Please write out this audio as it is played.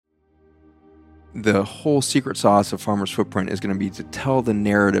the whole secret sauce of Farmer's Footprint is going to be to tell the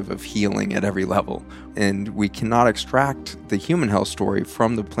narrative of healing at every level. And we cannot extract the human health story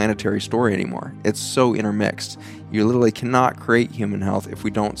from the planetary story anymore. It's so intermixed. You literally cannot create human health if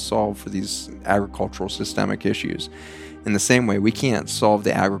we don't solve for these agricultural systemic issues. In the same way, we can't solve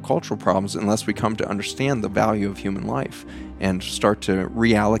the agricultural problems unless we come to understand the value of human life and start to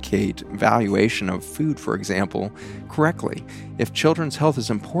reallocate valuation of food, for example, correctly. If children's health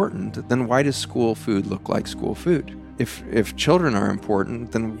is important, then why does school food look like school food? If children are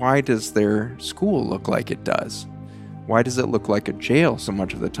important, then why does their school look like it does? Why does it look like a jail so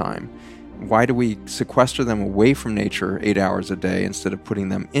much of the time? Why do we sequester them away from nature 8 hours a day instead of putting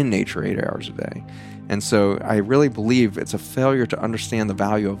them in nature 8 hours a day? And so I really believe it's a failure to understand the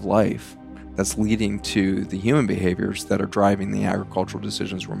value of life that's leading to the human behaviors that are driving the agricultural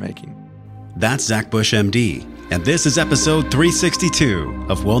decisions we're making. That's Zach Bush, MD, and this is episode 362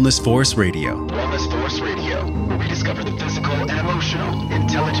 of Wellness Force Radio. Wellness Force Radio, where we discover the physical and emotional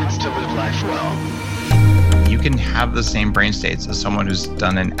intelligence to live life well. You can have the same brain states as someone who's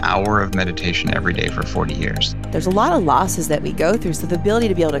done an hour of meditation every day for 40 years. There's a lot of losses that we go through, so the ability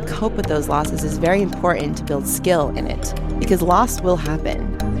to be able to cope with those losses is very important to build skill in it, because loss will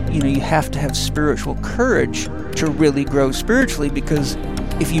happen. You have to have spiritual courage to really grow spiritually, because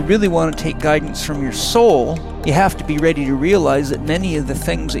if you really want to take guidance from your soul, you have to be ready to realize that many of the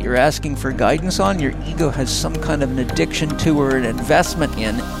things that you're asking for guidance on, your ego has some kind of an addiction to or an investment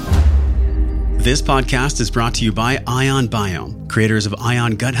in. This podcast is brought to you by Ion Biome, creators of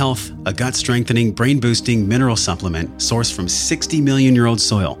Ion Gut Health, a gut-strengthening, brain-boosting mineral supplement sourced from 60-million-year-old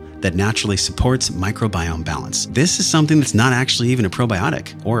soil that naturally supports microbiome balance. This is something that's not actually even a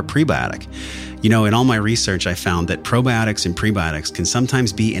probiotic or a prebiotic. In all my research, I found that probiotics and prebiotics can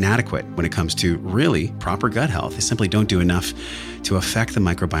sometimes be inadequate when it comes to really proper gut health. They simply don't do enough to affect the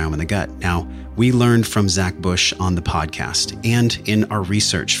microbiome in the gut. Now, we learned from Zach Bush on the podcast and in our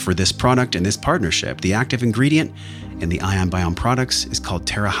research for this product and this partnership. The active ingredient in the Ion Biome products is called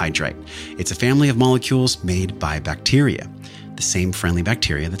TerraHydrate. It's a family of molecules made by bacteria, the same friendly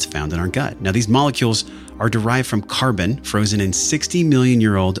bacteria that's found in our gut. Now, these molecules are derived from carbon frozen in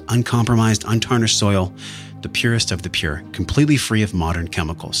 60-million-year-old uncompromised, untarnished soil, the purest of the pure, completely free of modern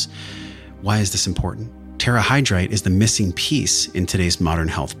chemicals. Why is this important? TerraHydrate is the missing piece in today's modern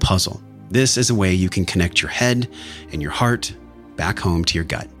health puzzle. This is a way you can connect your head and your heart back home to your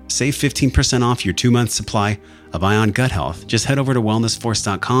gut. Save 15% off your 2-month supply of Ion Gut Health. Just head over to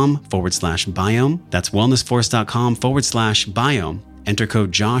wellnessforce.com/biome. That's wellnessforce.com/biome. Enter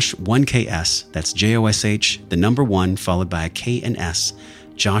code JOSH1KS. That's JOSH, the number 1 followed by a K and S,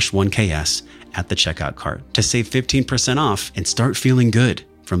 JOSH1KS at the checkout cart to save 15% off and start feeling good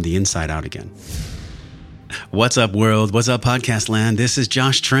from the inside out again. What's up, world? What's up, podcast land? This is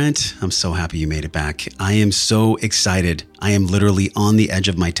Josh Trent. I'm so happy you made it back. I am so excited. I am literally on the edge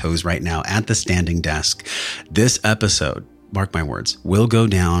of my toes right now at the standing desk. This episode, mark my words, will go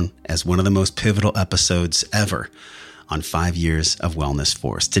down as one of the most pivotal episodes ever on 5 years of Wellness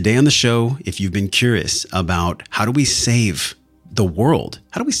Force. Today on the show, if you've been curious about how do we save the world,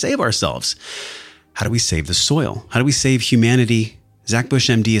 how do we save ourselves, how do we save the soil, how do we save humanity, Zach Bush,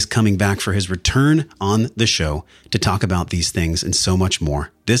 MD, is coming back for his return on the show to talk about these things and so much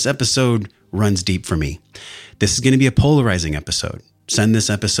more. This episode runs deep for me. This is going to be a polarizing episode. Send this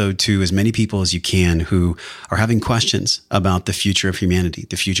episode to as many people as you can who are having questions about the future of humanity,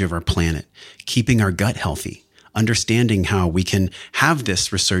 the future of our planet, keeping our gut healthy, understanding how we can have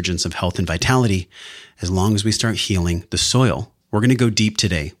this resurgence of health and vitality as long as we start healing the soil. We're going to go deep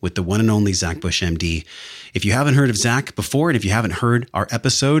today with the one and only Zach Bush, MD. If you haven't heard of Zach before, and if you haven't heard our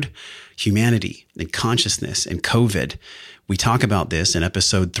episode, Humanity and Consciousness and COVID, we talk about this in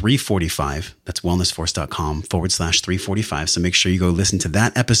episode 345. That's wellnessforce.com/345. So make sure you go listen to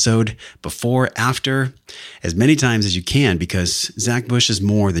that episode before, after, as many times as you can, because Zach Bush is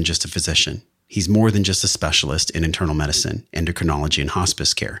more than just a physician. He's more than just a specialist in internal medicine, endocrinology, and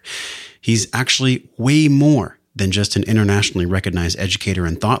hospice care. He's actually way more than just an internationally recognized educator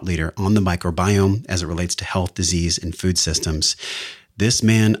and thought leader on the microbiome as it relates to health, disease, and food systems. This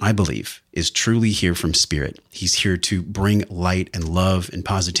man, I believe, is truly here from spirit. He's here to bring light and love and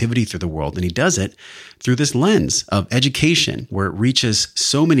positivity through the world, and he does it through this lens of education where it reaches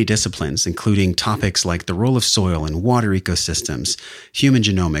so many disciplines, including topics like the role of soil and water ecosystems, human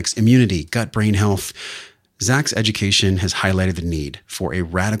genomics, immunity, gut-brain health. Zach's education has highlighted the need for a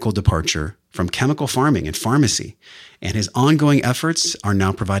radical departure from chemical farming and pharmacy, and his ongoing efforts are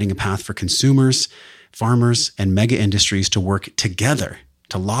now providing a path for consumers, farmers, and mega industries to work together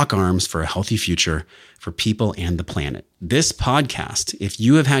to lock arms for a healthy future for people and the planet. This podcast, if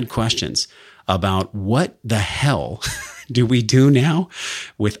you have had questions about what the hell do we do now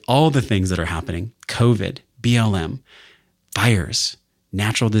with all the things that are happening, COVID, BLM, fires,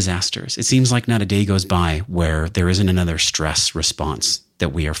 natural disasters, it seems like not a day goes by where there isn't another stress response that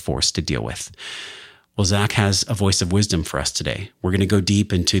we are forced to deal with. Well, Zach has a voice of wisdom for us today. We're going to go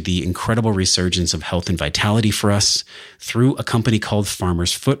deep into the incredible resurgence of health and vitality for us through a company called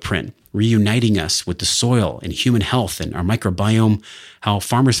Farmer's Footprint, reuniting us with the soil and human health and our microbiome, how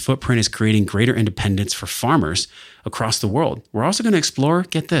Farmer's Footprint is creating greater independence for farmers across the world. We're also going to explore,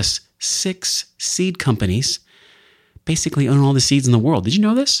 get this, 6 seed companies basically own all the seeds in the world. Did you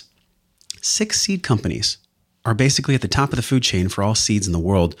know this? 6 seed companies are basically at the top of the food chain for all seeds in the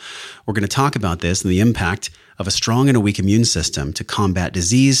world. We're going to talk about this and the impact of a strong and a weak immune system to combat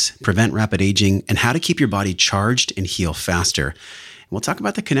disease, prevent rapid aging, and how to keep your body charged and heal faster. And we'll talk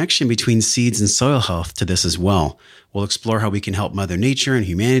about the connection between seeds and soil health to this as well. We'll explore how we can help Mother Nature and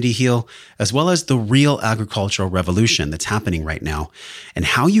humanity heal, as well as the real agricultural revolution that's happening right now, and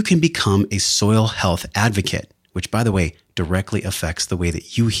how you can become a soil health advocate, which, by the way, directly affects the way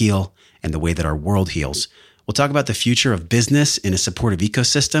that you heal and the way that our world heals. We'll talk about the future of business in a supportive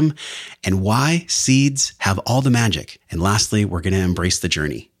ecosystem and why seeds have all the magic. And lastly, we're going to embrace the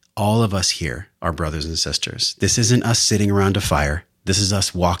journey. All of us here are brothers and sisters. This isn't us sitting around a fire. This is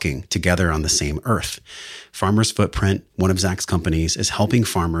us walking together on the same earth. Farmer's Footprint, one of Zach's companies, is helping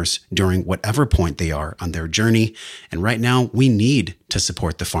farmers during whatever point they are on their journey. And right now, we need to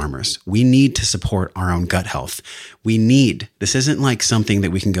support the farmers. We need to support our own gut health. This isn't like something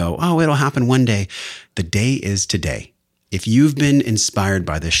that we can go, oh, it'll happen one day. The day is today. If you've been inspired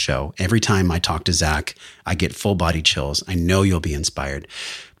by this show, every time I talk to Zach, I get full body chills. I know you'll be inspired.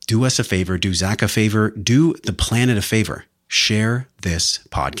 Do us a favor, do Zach a favor, do the planet a favor. Share this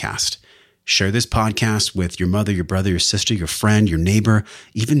podcast. Share this podcast with your mother, your brother, your sister, your friend, your neighbor,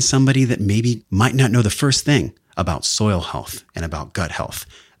 even somebody that maybe might not know the first thing about soil health and about gut health.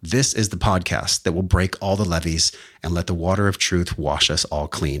 This is the podcast that will break all the levees and let the water of truth wash us all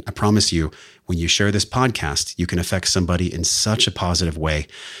clean. I promise you, when you share this podcast, you can affect somebody in such a positive way,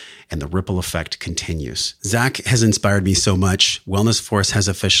 and the ripple effect continues. Zach has inspired me so much. Wellness Force has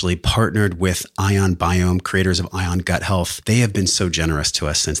officially partnered with Ion Biome, creators of Ion Gut Health. They have been so generous to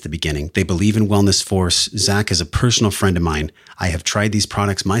us since the beginning. They believe in Wellness Force. Zach is a personal friend of mine. I have tried these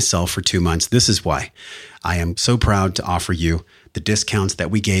products myself for 2 months. This is why I am so proud to offer you the discounts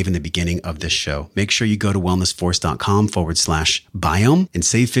that we gave in the beginning of this show. Make sure you go to wellnessforce.com/biome and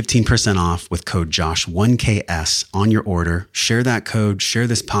save 15% off with code JOSH1KS on your order. Share that code, share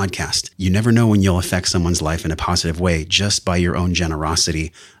this podcast. You never know when you'll affect someone's life in a positive way just by your own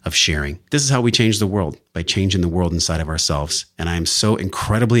generosity of sharing. This is how we change the world, by changing the world inside of ourselves. And I am so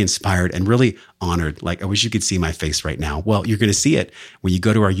incredibly inspired and really honored. Like, I wish you could see my face right now. Well, you're going to see it when you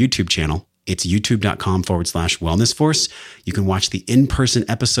go to our YouTube channel. It's youtube.com/wellnessforce. You can watch the in-person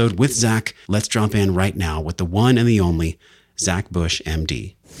episode with Zach. Let's jump in right now with the one and the only Zach Bush,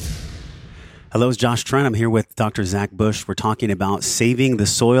 MD. Hello, it's Josh Trent. I'm here with Dr. Zach Bush. We're talking about saving the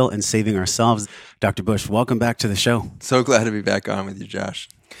soil and saving ourselves. Dr. Bush, welcome back to the show. So glad to be back on with you, Josh.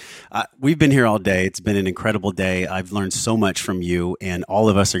 We've been here all day. It's been an incredible day. I've learned so much from you, and all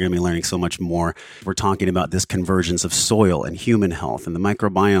of us are going to be learning so much more. We're talking about this convergence of soil and human health and the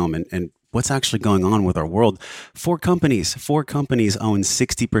microbiome and what's actually going on with our world. 4 companies own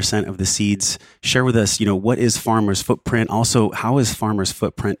 60% of the seeds. Share with us, what is Farmer's Footprint? Also, how is Farmer's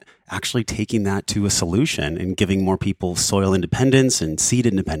Footprint actually taking that to a solution and giving more people soil independence and seed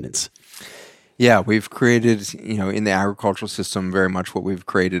independence? Yeah, we've created, in the agricultural system, very much what we've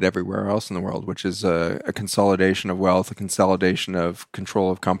created everywhere else in the world, which is a consolidation of wealth, a consolidation of control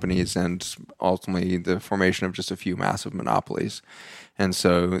of companies, and ultimately the formation of just a few massive monopolies. And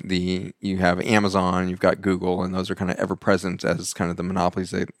so you have Amazon, you've got Google, and those are kind of ever present as kind of the monopolies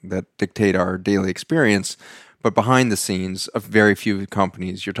that dictate our daily experience. But behind the scenes, of very few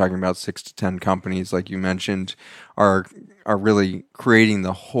companies, you're talking about 6 to 10 companies, like you mentioned, are really creating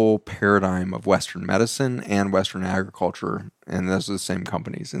the whole paradigm of Western medicine and Western agriculture, and those are the same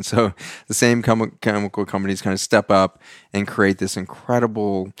companies. And so the same chemical companies kind of step up and create this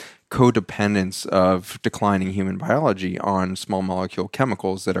incredible codependence of declining human biology on small molecule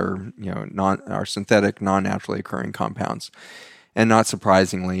chemicals that are are synthetic, non-naturally occurring compounds. And not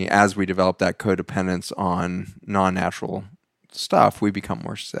surprisingly, as we develop that codependence on non-natural stuff, we become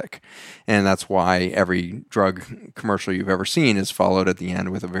more sick. And that's why every drug commercial you've ever seen is followed at the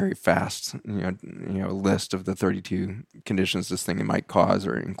end with a very fast, list of the 32 conditions this thing might cause,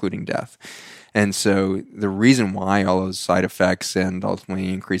 or including death. And so the reason why all those side effects and ultimately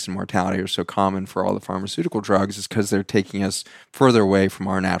increase in mortality are so common for all the pharmaceutical drugs is because they're taking us further away from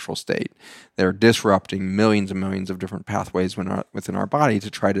our natural state. They're disrupting millions and millions of different pathways within our body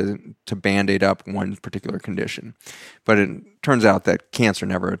to try to band-aid up one particular condition. But it turns out that cancer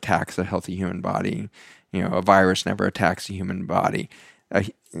never attacks a healthy human body. A virus never attacks a human body.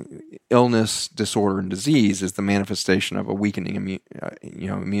 Illness, disorder, and disease is the manifestation of a weakening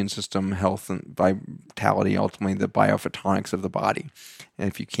immune system, health, and vitality, ultimately the biophotonics of the body. And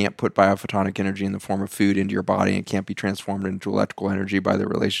if you can't put biophotonic energy in the form of food into your body and can't be transformed into electrical energy by the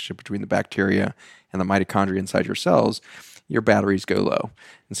relationship between the bacteria and the mitochondria inside your cells, your batteries go low.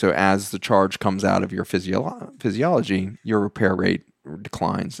 And so as the charge comes out of your physiology, your repair rate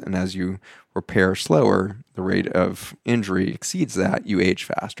declines. And as you repair slower, the rate of injury exceeds that, you age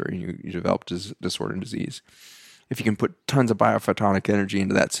faster and you develop disorder and disease. If you can put tons of biophotonic energy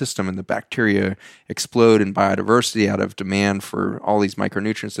into that system and the bacteria explode in biodiversity out of demand for all these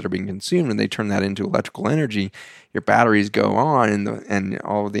micronutrients that are being consumed, and they turn that into electrical energy, your batteries go on and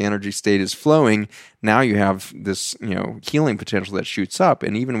all of the energy state is flowing. Now you have this healing potential that shoots up,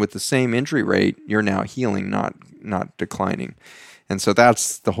 and even with the same injury rate, you're now healing, not declining. And so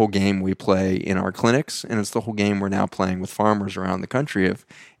that's the whole game we play in our clinics, and it's the whole game we're now playing with farmers around the country.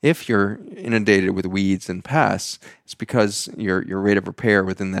 If you're inundated with weeds and pests, it's because your rate of repair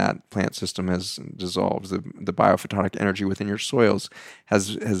within that plant system has dissolved. The biophotonic energy within your soils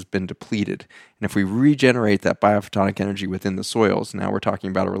has been depleted. And if we regenerate that biophotonic energy within the soils, now we're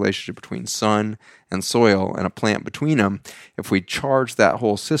talking about a relationship between sun and soil and a plant between them. If we charge that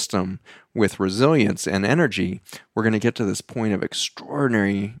whole system with resilience and energy, we're going to get to this point of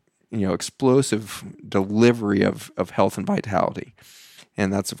extraordinary, explosive delivery of health and vitality.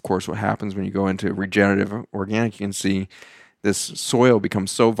 And that's, of course, what happens when you go into regenerative organic. You can see this soil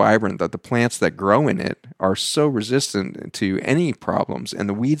becomes so vibrant that the plants that grow in it are so resistant to any problems. And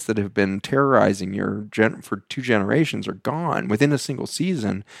the weeds that have been terrorizing for 2 generations are gone within a single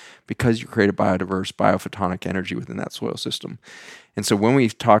season because you create a biodiverse biophotonic energy within that soil system. And so when we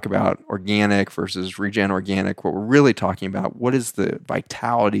talk about organic versus regen organic, what we're really talking about, what is the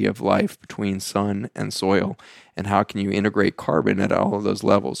vitality of life between sun and soil, and how can you integrate carbon at all of those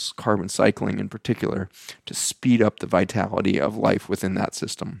levels, carbon cycling in particular, to speed up the vitality of life within that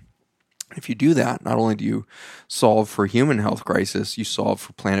system. If you do that, not only do you solve for human health crisis, you solve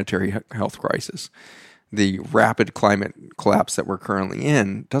for planetary health crisis. The rapid climate collapse that we're currently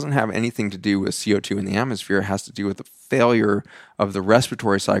in doesn't have anything to do with CO2 in the atmosphere. It has to do with the failure of the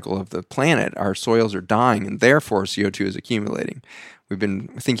respiratory cycle of the planet. Our soils are dying, and therefore CO2 is accumulating. We've been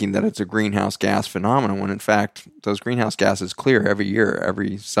thinking that it's a greenhouse gas phenomenon, when in fact those greenhouse gases clear every year.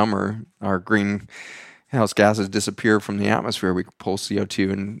 Every summer, our greenhouse gases disappear from the atmosphere. We pull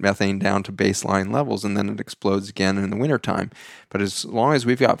CO2 and methane down to baseline levels, and then it explodes again in the wintertime. But as long as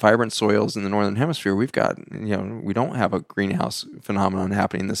we've got vibrant soils in the northern hemisphere, we don't have a greenhouse phenomenon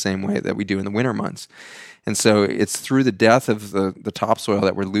happening the same way that we do in the winter months. And so it's through the death of the topsoil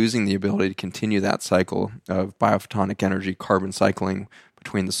that we're losing the ability to continue that cycle of biophotonic energy, carbon cycling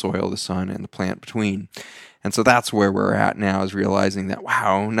between the soil, the sun, and the plant between. And so that's where we're at now, is realizing that,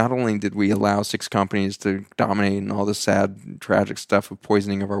 wow, not only did we allow 6 companies to dominate and all this sad, tragic stuff of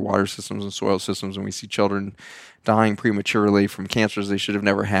poisoning of our water systems and soil systems, and we see children dying prematurely from cancers they should have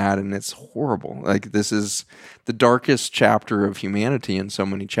never had, and it's horrible. Like, this is the darkest chapter of humanity in so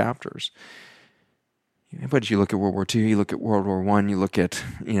many chapters. But you look at World War II, you look at World War I, you look at,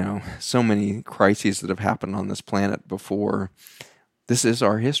 so many crises that have happened on this planet before. This is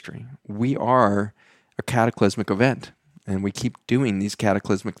our history. We are a cataclysmic event, and we keep doing these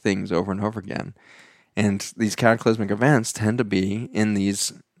cataclysmic things over and over again. And these cataclysmic events tend to be in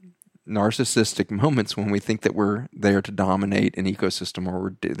these narcissistic moments when we think that we're there to dominate an ecosystem, or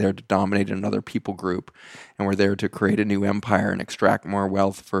we're there to dominate another people group, and we're there to create a new empire and extract more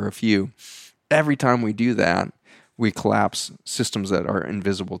wealth for a few. Every time we do that, we collapse systems that are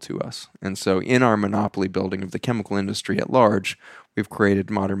invisible to us. And so in our monopoly building of the chemical industry at large, we've created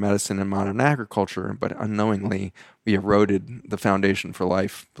modern medicine and modern agriculture, but unknowingly we eroded the foundation for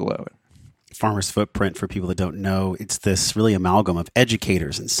life below it. Farmer's Footprint, for people that don't know, it's this really amalgam of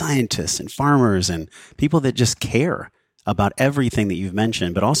educators and scientists and farmers and people that just care about everything that you've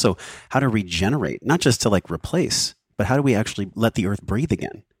mentioned, but also how to regenerate, not just to replace, but how do we actually let the earth breathe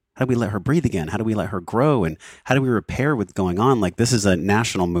again? How do we let her breathe again? How do we let her grow? And how do we repair what's going on? Like, this is a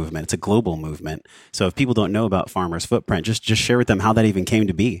national movement. It's a global movement. So if people don't know about Farmers Footprint, just share with them how that even came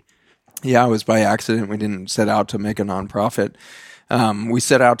to be. Yeah, it was by accident. We didn't set out to make a nonprofit. We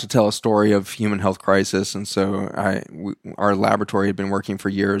set out to tell a story of human health crisis, and so our laboratory had been working for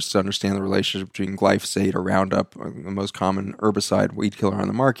years to understand the relationship between glyphosate or Roundup, the most common herbicide weed killer on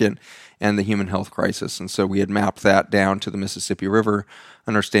the market, and the human health crisis. And so we had mapped that down to the Mississippi River,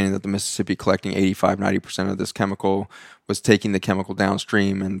 understanding that the Mississippi collecting 85-90% of this chemical was taking the chemical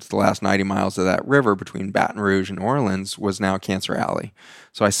downstream, and the last 90 miles of that river between Baton Rouge and Orleans was now Cancer Alley.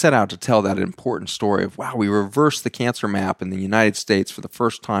 So I set out to tell that important story of, wow, we reversed the cancer map in the United States for the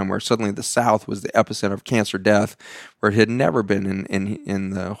first time, where suddenly the South was the epicenter of cancer death, where it had never been in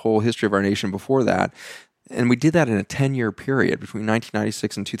the whole history of our nation before that. And we did that in a 10-year period. Between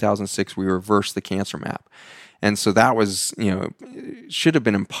 1996 and 2006, we reversed the cancer map. And so that was, should have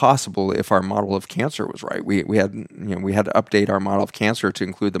been impossible if our model of cancer was right. We had to update our model of cancer to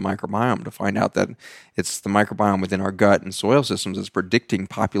include the microbiome, to find out that it's the microbiome within our gut and soil systems is predicting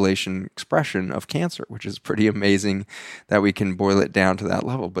population expression of cancer, which is pretty amazing that we can boil it down to that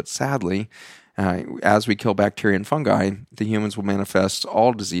level. But sadly, as we kill bacteria and fungi, the humans will manifest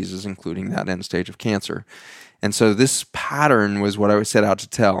all diseases, including that end stage of cancer. And so this pattern was what I set out to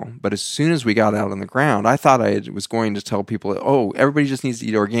tell. But as soon as we got out on the ground, I thought I was going to tell people, oh, everybody just needs to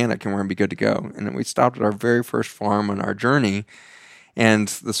eat organic and we're going to be good to go. And then we stopped at our very first farm on our journey. And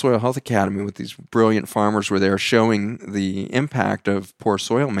the Soil Health Academy with these brilliant farmers were there showing the impact of poor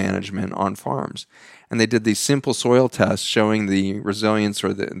soil management on farms. And they did these simple soil tests showing the resilience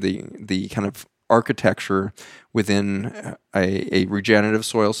or the kind of architecture within a regenerative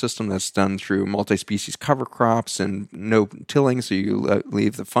soil system that's done through multi-species cover crops and no tilling, so you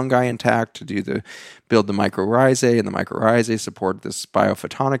leave the fungi intact to build the mycorrhizae, and the mycorrhizae support this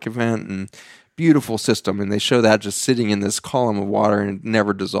biophotonic event, and beautiful system. And they show that just sitting in this column of water, and it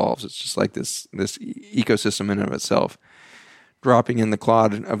never dissolves. It's just like this ecosystem in and of itself. Dropping in the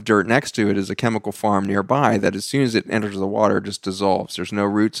clod of dirt next to it is a chemical farm nearby that as soon as it enters the water, it just dissolves. There's no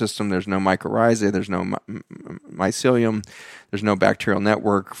root system, there's no mycorrhizae, there's no mycelium, there's no bacterial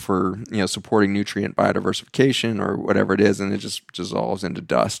network for supporting nutrient biodiversification or whatever it is, and it just dissolves into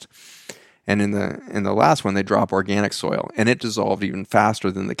dust. And in the last one, they drop organic soil, and it dissolved even faster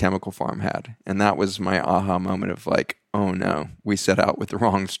than the chemical farm had. And that was my aha moment of like, oh no, we set out with the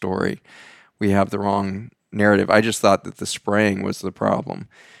wrong story. We have the wrong narrative. I just thought that the spraying was the problem,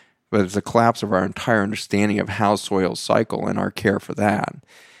 but it's a collapse of our entire understanding of how soils cycle and our care for that.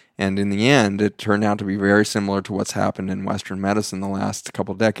 And in the end, it turned out to be very similar to what's happened in Western medicine the last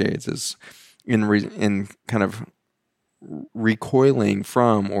couple decades, is in kind of recoiling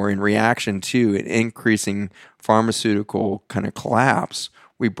from or in reaction to an increasing pharmaceutical kind of collapse,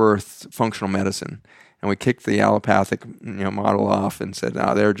 we birthed functional medicine. And we kicked the allopathic model off and said,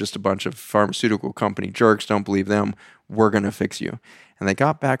 they're just a bunch of pharmaceutical company jerks. Don't believe them. We're going to fix you. And they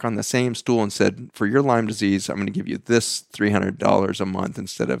got back on the same stool and said, for your Lyme disease, I'm going to give you this $300 a month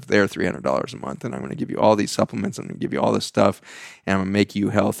instead of their $300 a month. And I'm going to give you all these supplements. I'm going to give you all this stuff. And I'm going to make you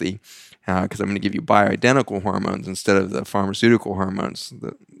healthy because I'm going to give you bioidentical hormones instead of the pharmaceutical hormones.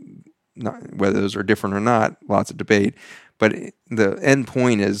 Whether those are different or not, lots of debate. But the end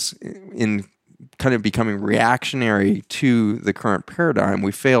point is in kind of becoming reactionary to the current paradigm,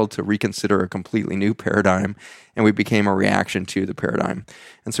 we failed to reconsider a completely new paradigm, and we became a reaction to the paradigm.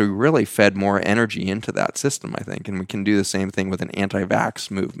 And so we really fed more energy into that system, I think, and we can do the same thing with an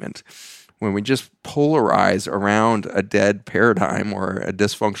anti-vax movement. When we just polarize around a dead paradigm or a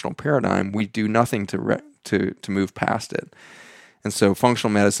dysfunctional paradigm, we do nothing to move past it. And so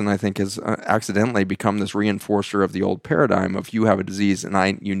functional medicine, I think, has accidentally become this reinforcer of the old paradigm of you have a disease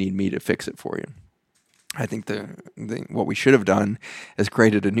and you need me to fix it for you. I think what we should have done is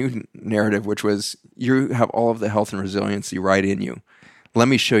created a new narrative, which was you have all of the health and resiliency right in you. Let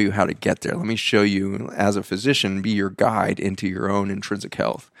me show you how to get there. Let me show you, as a physician, be your guide into your own intrinsic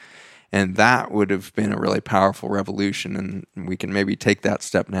health. And that would have been a really powerful revolution, and we can maybe take that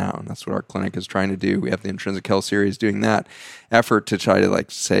step now. And that's what our clinic is trying to do. We have the Intrinsic Health series doing that effort to try to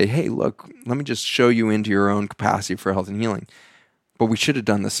say, hey, look, let me just show you into your own capacity for health and healing. But we should have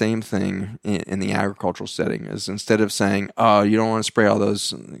done the same thing in the agricultural setting, is instead of saying, oh, you don't want to spray all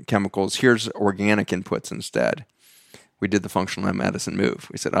those chemicals, here's organic inputs instead. We did the functional medicine move.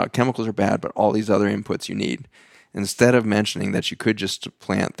 We said, chemicals are bad, but all these other inputs you need. Instead of mentioning that you could just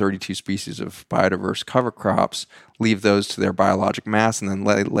plant 32 species of biodiverse cover crops, leave those to their biologic mass, and then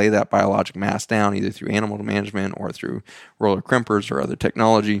lay that biologic mass down either through animal management or through roller crimpers or other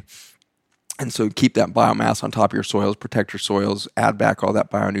technology, And so keep that biomass on top of your soils, protect your soils, add back all that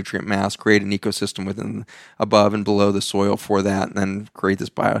bionutrient mass, create an ecosystem within, above and below the soil for that, and then create this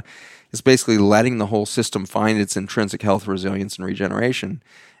bio. It's basically letting the whole system find its intrinsic health, resilience, and regeneration.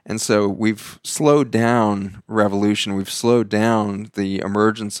 And so we've slowed down revolution. We've slowed down the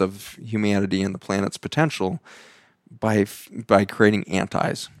emergence of humanity and the planet's potential by creating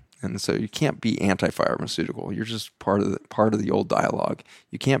antis. And so you can't be anti-pharmaceutical. You're just part of the old dialogue.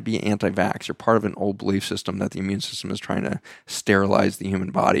 You can't be anti-vax. You're part of an old belief system that the immune system is trying to sterilize the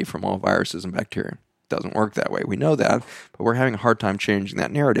human body from all viruses and bacteria. It doesn't work that way. We know that, but we're having a hard time changing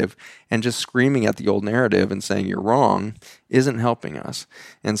that narrative. And just screaming at the old narrative and saying you're wrong isn't helping us.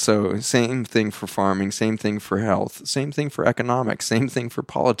 And so same thing for farming, same thing for health, same thing for economics, same thing for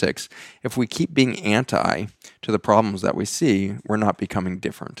politics. If we keep being anti to the problems that we see, we're not becoming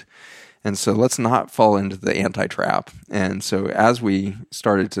different. And so let's not fall into the anti-trap. And so as we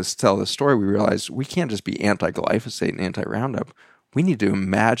started to tell this story, we realized we can't just be anti-glyphosate and anti-Roundup. We need to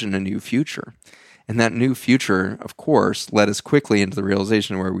imagine a new future. And that new future, of course, led us quickly into the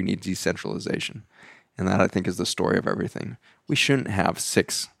realization where we need decentralization. And that, I think, is the story of everything. We shouldn't have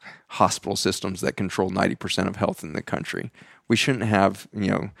 6 hospital systems that control 90% of health in the country. We shouldn't have,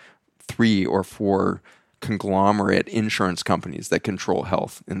 3 or 4 conglomerate insurance companies that control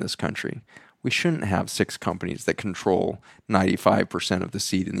health in this country. We shouldn't have 6 companies that control 95% of the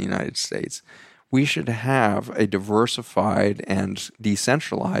seed in the United States. We should have a diversified and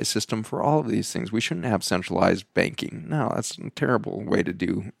decentralized system for all of these things. We shouldn't have centralized banking. No, that's a terrible way to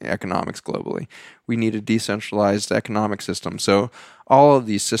do economics globally. We need a decentralized economic system. So all of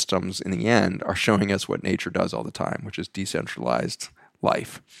these systems, in the end, are showing us what nature does all the time, which is decentralized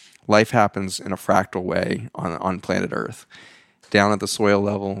life. Life happens in a fractal way on planet Earth. Down at the soil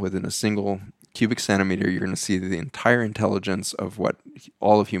level, within a single cubic centimeter, you're going to see the entire intelligence of what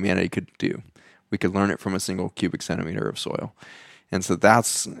all of humanity could do. We could learn it from a single cubic centimeter of soil. And so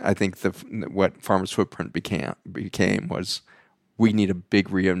that's, I think, what Farmer's Footprint became was we need a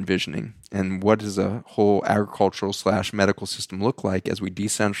big re-envisioning. And what does a whole agricultural/medical system look like as we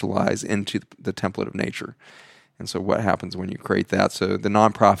decentralize into the template of nature? And so what happens when you create that? So the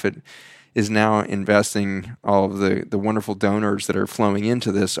nonprofit is now investing, all of the wonderful donors that are flowing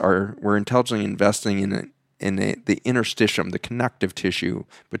into this we're intelligently investing in the interstitium, the connective tissue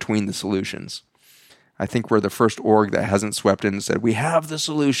between the solutions. I think we're the first org that hasn't swept in and said, we have the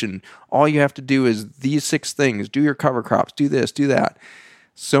solution. All you have to do is these 6 things. Do your cover crops. Do this. Do that.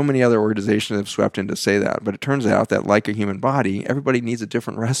 So many other organizations have swept in to say that. But it turns out that, like a human body, everybody needs a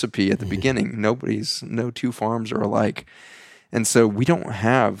different recipe at the beginning. No 2 farms are alike. And so we don't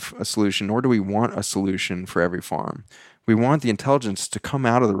have a solution, nor do we want a solution for every farm. We want the intelligence to come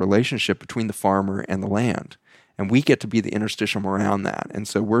out of the relationship between the farmer and the land. And we get to be the interstitium around that. And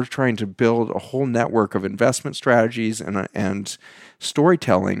so we're trying to build a whole network of investment strategies and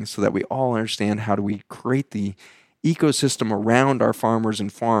storytelling so that we all understand how do we create the ecosystem around our farmers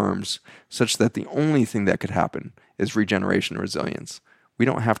and farms such that the only thing that could happen is regeneration and resilience. We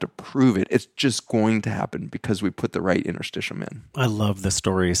don't have to prove it. It's just going to happen because we put the right interstitium in. I love the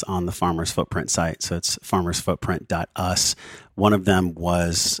stories on the Farmer's Footprint site. So it's farmersfootprint.us. One of them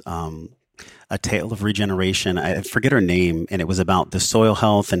was a tale of regeneration. I forget her name, and it was about the soil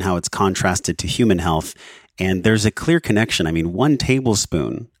health and how it's contrasted to human health. And there's a clear connection. I mean, 1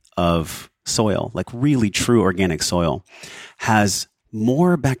 tablespoon of soil, like really true organic soil, has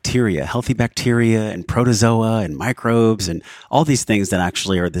more bacteria, healthy bacteria and protozoa and microbes and all these things that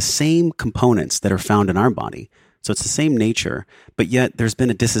actually are the same components that are found in our body. So it's the same nature, but yet there's been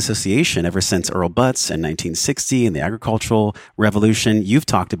a disassociation ever since Earl Butz in 1960 and the agricultural revolution. You've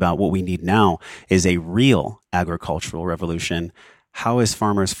talked about what we need now is a real agricultural revolution. How is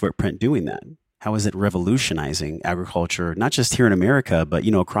Farmer's Footprint doing that? How is it revolutionizing agriculture, not just here in America, but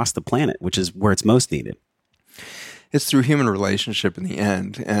across the planet, which is where it's most needed? It's through human relationship in the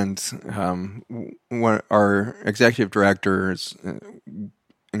end. And what our executive director is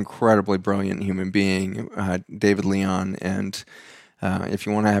incredibly brilliant human being, David Leon, and if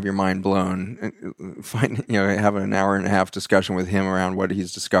you want to have your mind blown, have an hour and a half discussion with him around what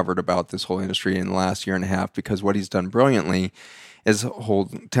he's discovered about this whole industry in the last year and a half, because what he's done brilliantly is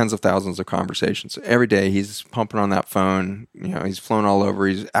hold tens of thousands of conversations. Every day he's pumping on that phone. He's flown all over.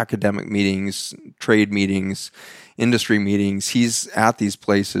 He's academic meetings, trade meetings, industry meetings. He's at these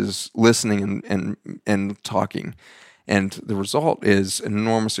places listening and talking. And the result is an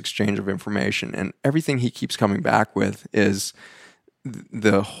enormous exchange of information. And everything he keeps coming back with is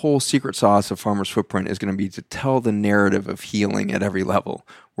the whole secret sauce of Farmer's Footprint is going to be to tell the narrative of healing at every level.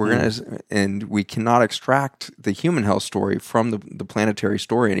 And we cannot extract the human health story from the planetary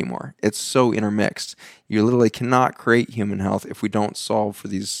story anymore. It's so intermixed. You literally cannot create human health if we don't solve for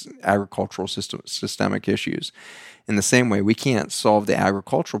these agricultural systemic issues. In the same way, we can't solve the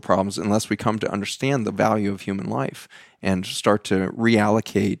agricultural problems unless we come to understand the value of human life and start to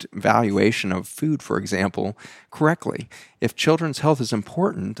reallocate valuation of food, for example, correctly. If children's health is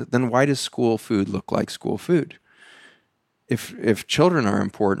important, then why does school food look like school food? If children are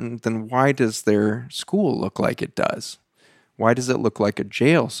important, then why does their school look like it does? Why does it look like a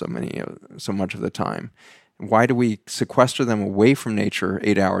jail so much of the time? Why do we sequester them away from nature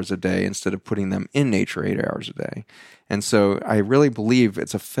 8 hours a day instead of putting them in nature 8 hours a day? And so I really believe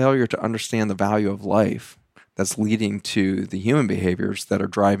it's a failure to understand the value of life that's leading to the human behaviors that are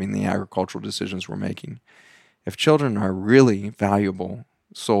driving the agricultural decisions we're making. If children are really valuable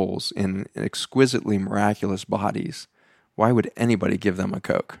souls in exquisitely miraculous bodies, why would anybody give them a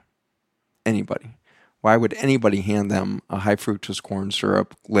Coke? Anybody. Why would anybody hand them a high fructose corn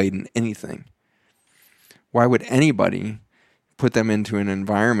syrup laden anything? Why would anybody put them into an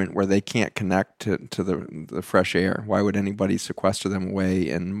environment where they can't connect to the fresh air? Why would anybody sequester them away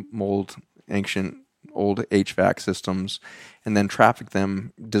and mold ancient old HVAC systems and then traffic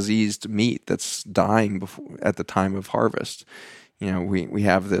them diseased meat that's dying at the time of harvest? We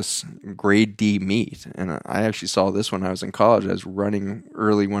have this grade D meat, and I actually saw this when I was in college. I was running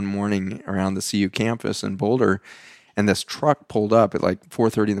early one morning around the CU campus in Boulder, and this truck pulled up at like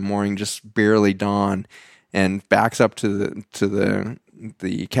 4:30 in the morning, just barely dawn, and backs up to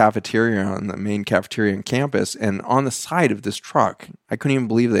the cafeteria on the main cafeteria on campus. And on the side of this truck, I couldn't even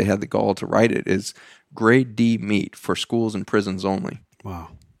believe they had the gall to write it, is grade D meat for schools and prisons only. Wow.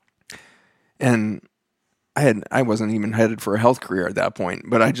 And I wasn't even headed for a health career at that point,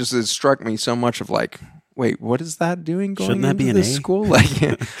 but it struck me so much of like, wait, what is that doing going Shouldn't that into be an this A? school?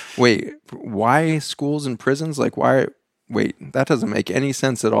 Like, wait, why schools and prisons? Like, why? Wait, that doesn't make any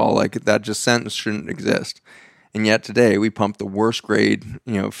sense at all. Like, that just sentence shouldn't exist. And yet today we pump the worst grade,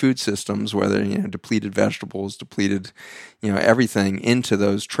 food systems, whether, depleted vegetables, depleted, everything into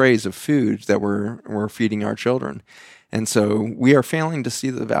those trays of food that we're feeding our children. And so we are failing to see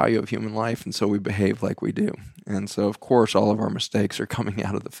the value of human life, and so we behave like we do. And so, of course, all of our mistakes are coming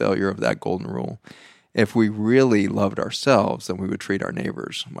out of the failure of that golden rule. If we really loved ourselves, then we would treat our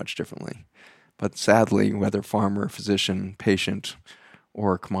neighbors much differently. But sadly, whether farmer, physician, patient,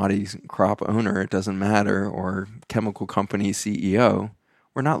 or commodity crop owner, it doesn't matter, or chemical company CEO,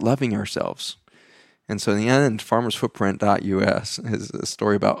 we're not loving ourselves. And so in the end, farmersfootprint.us is a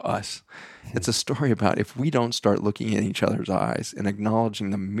story about us. It's a story about if we don't start looking in each other's eyes and acknowledging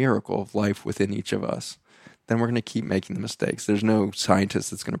the miracle of life within each of us, then we're going to keep making the mistakes. There's no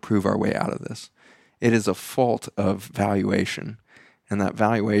scientist that's going to prove our way out of this. It is a fault of valuation. And that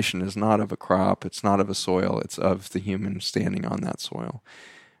valuation is not of a crop, it's not of a soil, it's of the human standing on that soil.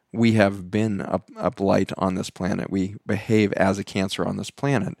 We have been a blight on this planet. We behave as a cancer on this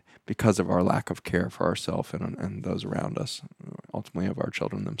planet because of our lack of care for ourselves and those around us, ultimately of our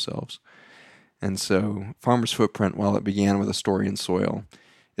children themselves. And so Farmer's Footprint, while it began with a story in soil,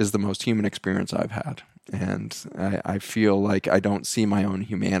 is the most human experience I've had. And I feel like I don't see my own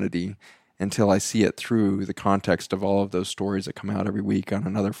humanity until I see it through the context of all of those stories that come out every week on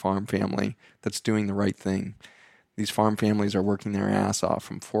another farm family that's doing the right thing. These farm families are working their ass off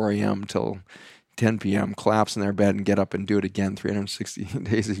from 4 a.m. till 10 p.m., collapse in their bed and get up and do it again 360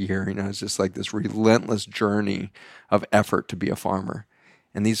 days a year. It's just like this relentless journey of effort to be a farmer.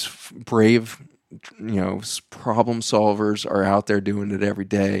 And these brave, problem solvers are out there doing it every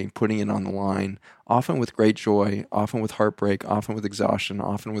day, putting it on the line, often with great joy, often with heartbreak, often with exhaustion,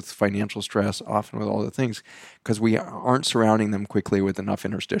 often with financial stress, often with all the things, because we aren't surrounding them quickly with enough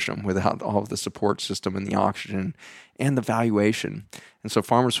interstitium, without all of the support system and the oxygen and the valuation. And so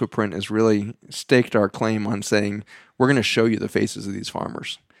Farmer's Footprint has really staked our claim on saying, we're going to show you the faces of these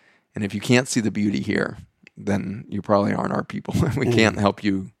farmers. And if you can't see the beauty here, then you probably aren't our people. We can't help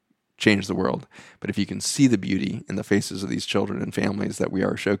you change the world. But if you can see the beauty in the faces of these children and families that we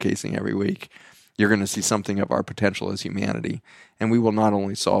are showcasing every week, you're going to see something of our potential as humanity. And we will not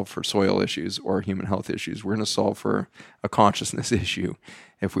only solve for soil issues or human health issues, we're going to solve for a consciousness issue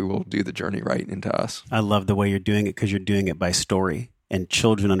if we will do the journey right into us. I love the way you're doing it because you're doing it by story. And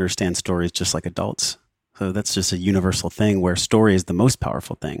children understand stories just like adults. that's just a universal thing where story is the most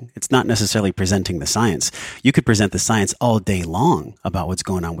powerful thing. It's not necessarily presenting the science. You could present the science all day long about what's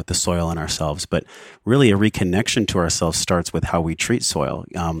going on with the soil and ourselves, but really a reconnection to ourselves starts with how we treat soil.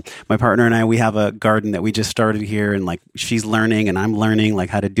 My partner and I, we have a garden that we just started here, and like she's learning and I'm learning like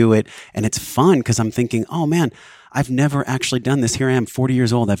how to do it. And it's fun because I'm thinking, oh man, I've never actually done this. Here I am, 40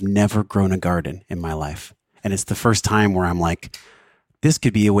 years old. I've never grown a garden in my life. And it's the first time where I'm like, this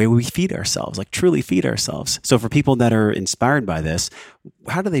could be a way we feed ourselves, like truly feed ourselves. So for people that are inspired by this,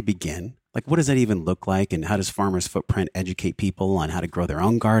 how do they begin? Like, what does that even look like? And how does Farmers Footprint educate people on how to grow their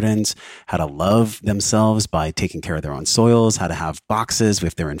own gardens, how to love themselves by taking care of their own soils, how to have boxes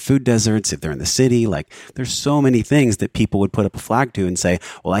if they're in food deserts, if they're in the city? Like, there's so many things that people would put up a flag to and say,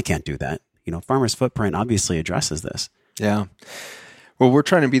 well, I can't do that. You know, Farmers Footprint obviously addresses this. Yeah. Well, we're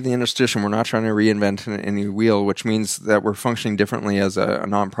trying to be the interstitium. We're not trying to reinvent any wheel, which means that we're functioning differently as a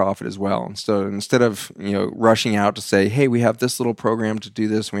nonprofit as well. So instead of, rushing out to say, hey, we have this little program to do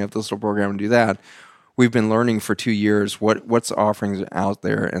this and we have this little program to do that, we've been learning for 2 years what's offerings out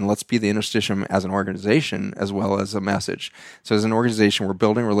there, and let's be the interstitium as an organization as well as a message. So as an organization, we're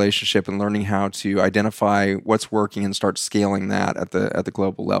building relationship and learning how to identify what's working and start scaling that at the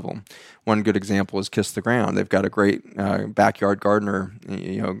global level. One good example is Kiss the Ground. They've got a great backyard gardener,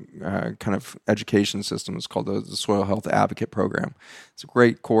 kind of education system. It's called the Soil Health Advocate Program. It's a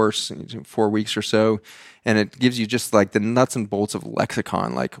great course, 4 weeks or so, and it gives you just like the nuts and bolts of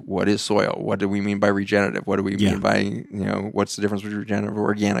lexicon, like what is soil? What do we mean by regenerative? What do we mean by, what's the difference between regenerative and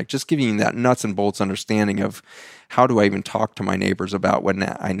organic? Just giving you that nuts and bolts understanding of how do I even talk to my neighbors about what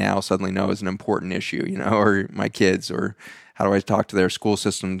I now suddenly know is an important issue, or my kids, or how do I talk to their school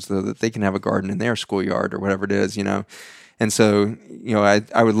systems so that they can have a garden in their schoolyard or whatever it is, And so,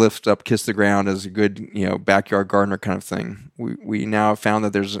 I would lift up Kiss the Ground as a good, backyard gardener kind of thing. We now have found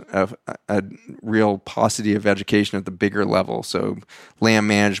that there's a real paucity of education at the bigger level. So land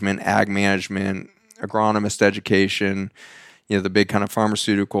management, ag management, agronomist education, the big kind of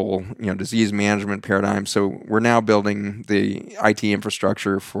pharmaceutical, disease management paradigm. So we're now building the IT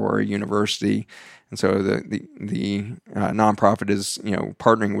infrastructure for a university. And so the nonprofit is,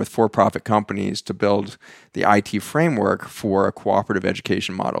 partnering with for-profit companies to build the IT framework for a cooperative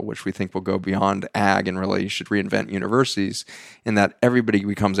education model, which we think will go beyond ag and really should reinvent universities in that everybody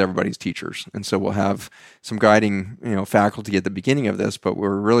becomes everybody's teachers. And so we'll have some guiding, faculty at the beginning of this, but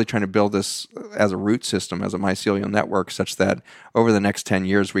we're really trying to build this as a root system, as a mycelial network, such that over the next 10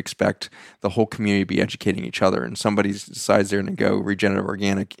 years, we expect the whole community to be educating each other. And somebody decides they're going to go regenerative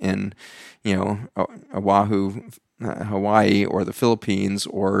organic in, Oahu, Hawaii, or the Philippines,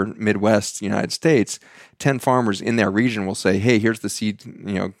 or Midwest United States, 10 farmers in their region will say, hey, here's the seed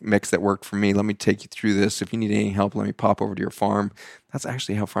mix that worked for me. Let me take you through this. If you need any help, let me pop over to your farm. That's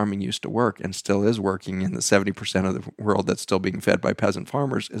actually how farming used to work and still is working in the 70% of the world that's still being fed by peasant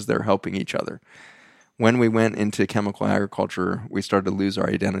farmers, is they're helping each other. When we went into chemical agriculture, we started to lose our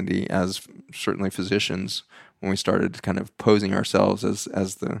identity as certainly physicians when we started kind of posing ourselves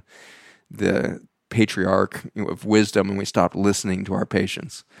as the patriarch of wisdom, and we stopped listening to our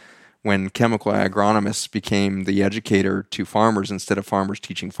patients. When chemical agronomists became the educator to farmers instead of farmers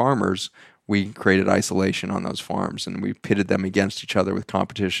teaching farmers, we created isolation on those farms, and we pitted them against each other with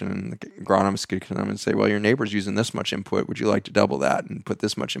competition. And the agronomists could come and say, well, your neighbor's using this much input. Would you like to double that and put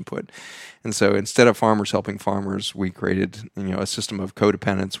this much input? And so instead of farmers helping farmers, we created a system of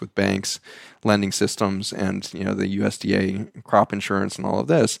codependence with banks, lending systems, and the USDA crop insurance and all of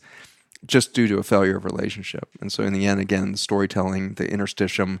this, just due to a failure of relationship. And so in the end, again, the storytelling, the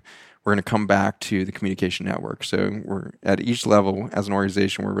interstitium, we're going to come back to the communication network. So we're at each level as an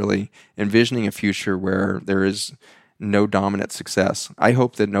organization, we're really envisioning a future where there is no dominant success. I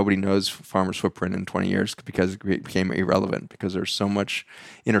hope that nobody knows Farmers Footprint in 20 years because it became irrelevant, because there's so much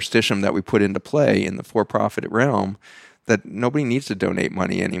interstitium that we put into play in the for-profit realm that nobody needs to donate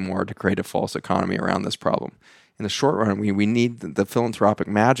money anymore to create a false economy around this problem. In the short run, we need the philanthropic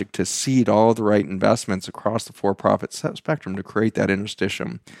magic to seed all the right investments across the for-profit spectrum to create that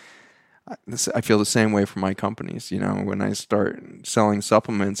interstitium. I feel the same way for my companies. When I start selling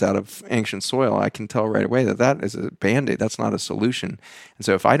supplements out of ancient soil, I can tell right away that is a Band-Aid. That's not a solution. And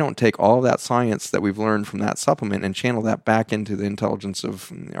so if I don't take all that science that we've learned from that supplement and channel that back into the intelligence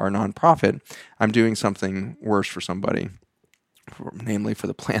of our nonprofit, I'm doing something worse for somebody, namely for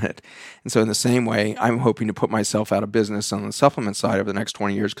the planet. And so in the same way, I'm hoping to put myself out of business on the supplement side over the next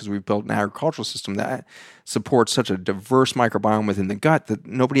 20 years because we've built an agricultural system that supports such a diverse microbiome within the gut that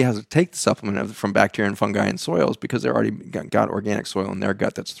nobody has to take the supplement from bacteria and fungi in soils because they've already got organic soil in their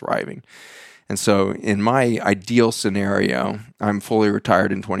gut that's thriving. And so in my ideal scenario, I'm fully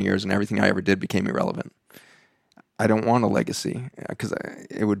retired in 20 years and everything I ever did became irrelevant. I don't want a legacy because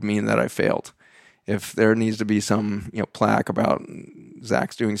it would mean that I failed. If there needs to be some plaque about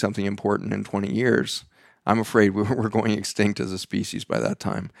Zach's doing something important in 20 years, I'm afraid we're going extinct as a species by that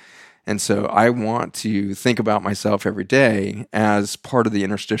time. And so I want to think about myself every day as part of the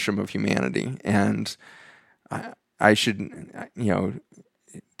interstitium of humanity. And I should,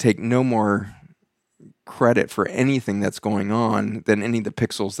 take no more credit for anything that's going on than any of the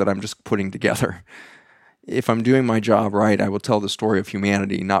pixels that I'm just putting together. If I'm doing my job right, I will tell the story of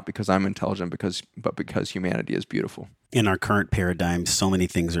humanity, not because I'm intelligent, but because humanity is beautiful. In our current paradigm, so many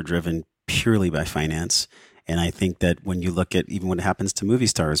things are driven purely by finance. And I think that when you look at even what happens to movie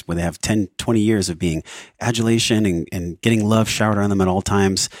stars, where they have 10, 20 years of being adulation and getting love showered on them at all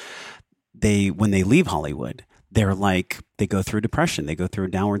times, when they leave Hollywood, they go through depression, they go through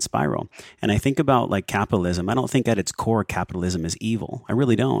a downward spiral. And I think about like capitalism. I don't think at its core capitalism is evil. I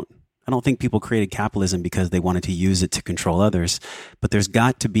really don't. I don't think people created capitalism because they wanted to use it to control others, but there's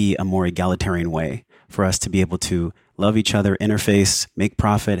got to be a more egalitarian way for us to be able to love each other, interface, make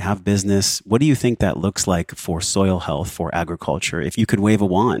profit, have business. What do you think that looks like for soil health, for agriculture? If you could wave a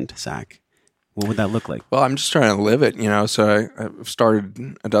wand, Zach, what would that look like? Well, I'm just trying to live it, So I've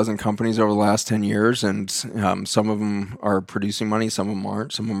started a dozen companies over the last 10 years, and some of them are producing money, some of them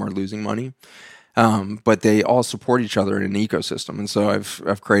aren't, some of them are losing money. But they all support each other in an ecosystem. And so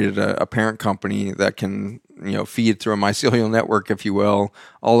I've created a parent company that can, feed through a mycelial network, if you will,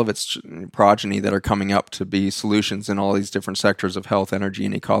 all of its progeny that are coming up to be solutions in all these different sectors of health, energy,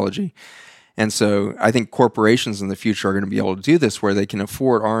 and ecology. And so I think corporations in the future are going to be able to do this, where they can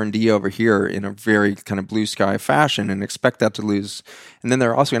afford R&D over here in a very kind of blue sky fashion and expect that to lose. And then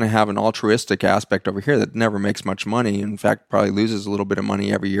they're also going to have an altruistic aspect over here that never makes much money. In fact, probably loses a little bit of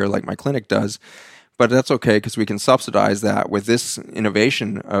money every year like my clinic does. But that's okay because we can subsidize that with this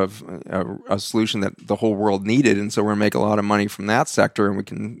innovation of a solution that the whole world needed. And so we're going to make a lot of money from that sector and we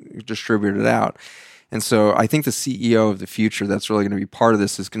can distribute it out. And so I think the CEO of the future that's really going to be part of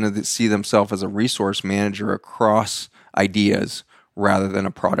this is going to see themselves as a resource manager across ideas rather than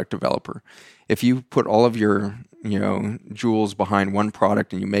a product developer. If you put all of your jewels behind one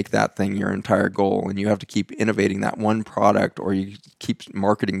product and you make that thing your entire goal, and you have to keep innovating that one product, or you keep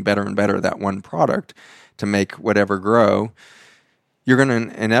marketing better and better that one product to make whatever grow, you're going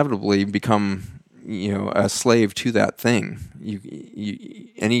to inevitably become a slave to that thing.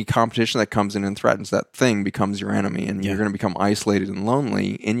 Any competition that comes in and threatens that thing becomes your enemy, and you're going to become isolated and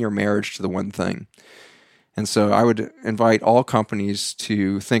lonely in your marriage to the one thing. And so I would invite all companies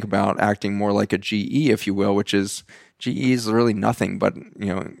to think about acting more like a GE, if you will, which is GE is really nothing but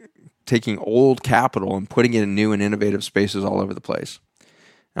taking old capital and putting it in new and innovative spaces all over the place.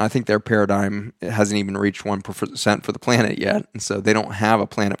 And I think their paradigm hasn't even reached 1% for the planet yet, and so they don't have a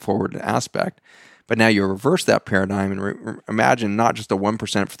planet-forward aspect. But now you reverse that paradigm and imagine not just a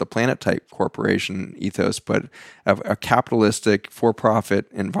 1% for the planet type corporation ethos, but a capitalistic, for-profit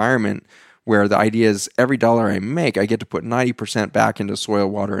environment where the idea is every dollar I make, I get to put 90% back into soil,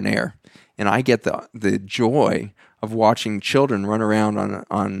 water, and air. And I get the joy of watching children run around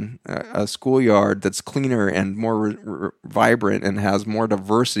on a schoolyard that's cleaner and more vibrant and has more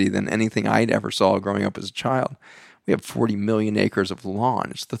diversity than anything I'd ever saw growing up as a child. We have 40 million acres of lawn.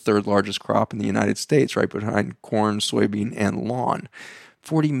 It's the third largest crop in the United States, right behind corn, soybean, and lawn.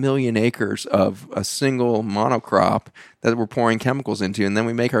 40 million acres of a single monocrop that we're pouring chemicals into, and then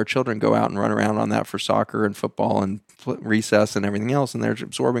we make our children go out and run around on that for soccer and football and recess and everything else, and they're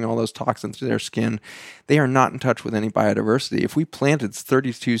absorbing all those toxins through their skin. They are not in touch with any biodiversity. If we planted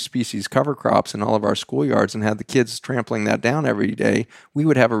 32 species cover crops in all of our schoolyards and had the kids trampling that down every day, we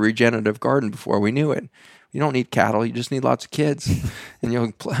would have a regenerative garden before we knew it. You don't need cattle, you just need lots of kids. And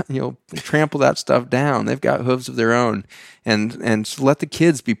you'll trample that stuff down. They've got hooves of their own. And so let the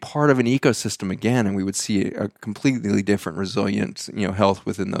kids be part of an ecosystem again, and we would see a completely different, resilient, health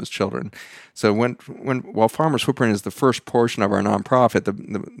within those children. So while Farmers Footprint is the first portion of our nonprofit,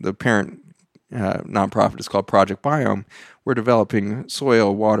 the parent nonprofit is called Project Biome. We're developing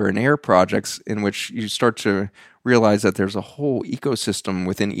soil, water, and air projects in which you start to realize that there's a whole ecosystem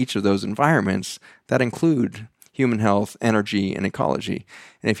within each of those environments that include human health, energy, and ecology.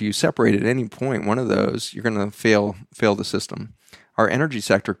 And if you separate at any point one of those, you're going to fail the system. Our energy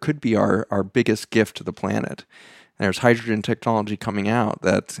sector could be our biggest gift to the planet. And there's hydrogen technology coming out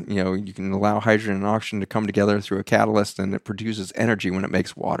that you can allow hydrogen and oxygen to come together through a catalyst, and it produces energy when it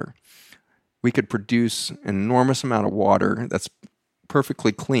makes water. We could produce an enormous amount of water that's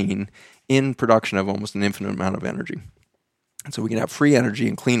perfectly clean in production of almost an infinite amount of energy. And so we can have free energy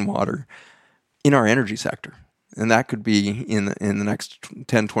and clean water in our energy sector. And that could be in the next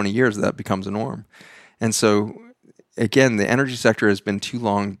 10, 20 years that becomes a norm. And so again, the energy sector has been too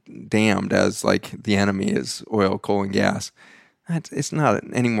long damned as like the enemy is oil, coal, and gas. It's not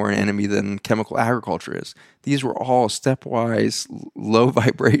any more an enemy than chemical agriculture is. These were all stepwise, low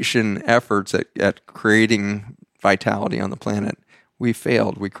vibration efforts at creating vitality on the planet. We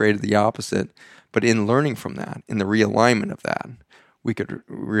failed. We created the opposite. But in learning from that, in the realignment of that, we could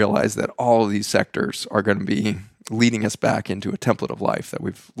realize that all of these sectors are going to be leading us back into a template of life that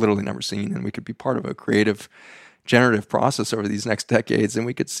we've literally never seen. And we could be part of a creative, generative process over these next decades. And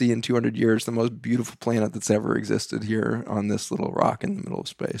we could see in 200 years the most beautiful planet that's ever existed here on this little rock in the middle of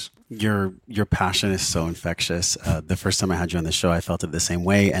space. Your passion is so infectious. The first time I had you on the show, I felt it the same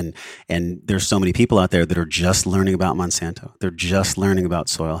way. And there's so many people out there that are just learning about Monsanto. They're just learning about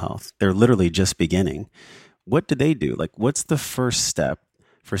soil health. They're literally just beginning. What do they do? Like, what's the first step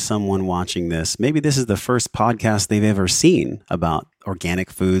for someone watching this? Maybe this is the first podcast they've ever seen about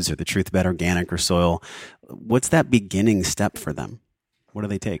organic foods or the truth about organic or soil. What's that beginning step for them? What do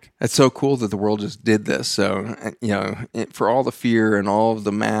they take? It's so cool that the world just did this. So, for all the fear and all of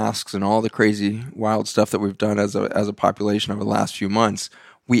the masks and all the crazy wild stuff that we've done as a population over the last few months,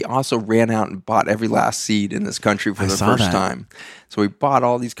 we also ran out and bought every last seed in this country for the first time. So we bought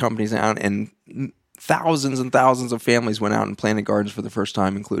all these companies out, and thousands and thousands of families went out and planted gardens for the first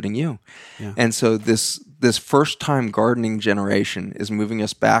time, including you. Yeah. And so this first-time gardening generation is moving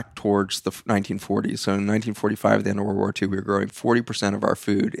us back towards the 1940s. So in 1945, at the end of World War II, we were growing 40% of our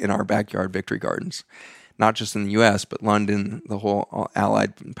food in our backyard victory gardens. Not just in the U.S., but London, the whole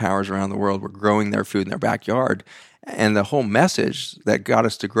allied powers around the world were growing their food in their backyard. And the whole message that got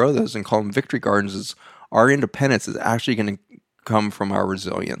us to grow those and call them victory gardens is our independence is actually going to come from our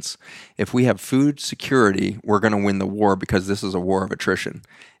resilience. If we have food security, we're going to win the war because this is a war of attrition.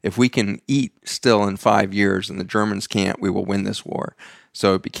 If we can eat still in 5 years and the Germans can't, we will win this war.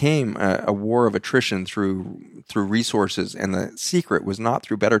 So it became a war of attrition through resources, and the secret was not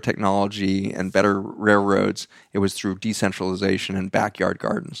through better technology and better railroads. It was through decentralization and backyard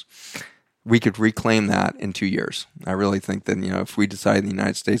gardens. We could reclaim that in 2 years. I really think that, if we decide in the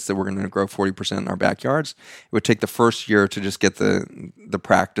United States that we're going to grow 40% in our backyards, it would take the first year to just get the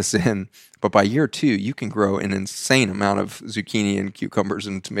practice in. But by year 2, you can grow an insane amount of zucchini and cucumbers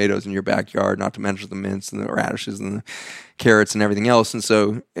and tomatoes in your backyard, not to mention the mints and the radishes and the carrots and everything else. And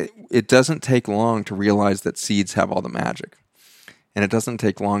so it doesn't take long to realize that seeds have all the magic. And it doesn't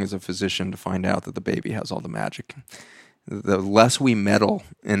take long as a physician to find out that the baby has all the magic. The less we meddle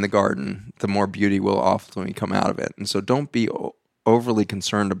in the garden, the more beauty will ultimately come out of it. And so don't be overly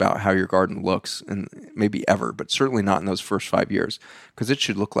concerned about how your garden looks, and maybe ever, but certainly not in those first 5 years, because it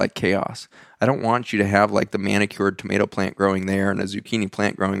should look like chaos. I don't want you to have like the manicured tomato plant growing there and a zucchini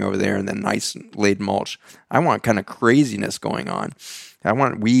plant growing over there and then nice laid mulch. I want kind of craziness going on. I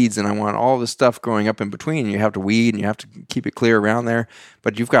want weeds and I want all this stuff growing up in between. You have to weed and you have to keep it clear around there.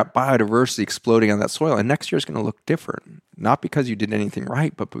 But you've got biodiversity exploding on that soil. And next year is going to look different. Not because you did anything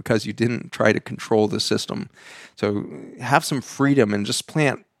right, but because you didn't try to control the system. So have some freedom and just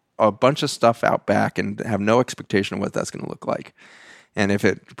plant a bunch of stuff out back and have no expectation of what that's going to look like. And if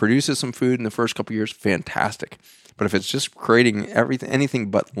it produces some food in the first couple of years, fantastic. But if it's just creating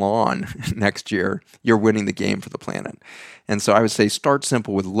anything but lawn next year, you're winning the game for the planet. And so I would say start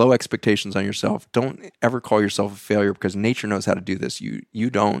simple with low expectations on yourself. Don't ever call yourself a failure because nature knows how to do this. You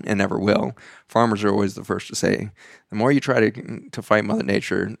don't and never will. Farmers are always the first to say, the more you try to fight Mother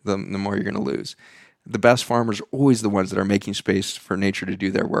Nature, the more you're going to lose. The best farmers are always the ones that are making space for nature to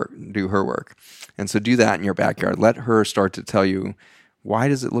do their work, do her work. And so do that in your backyard. Let her start to tell you, why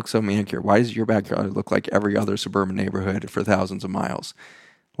does it look so manicured? Why does your backyard look like every other suburban neighborhood for thousands of miles?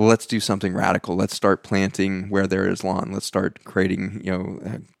 Well, let's do something radical. Let's start planting where there is lawn. Let's start creating,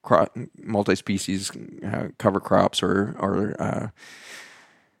 multi-species cover crops or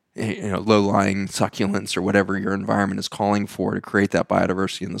low-lying succulents or whatever your environment is calling for to create that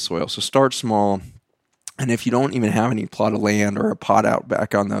biodiversity in the soil. So start small. And if you don't even have any plot of land or a pot out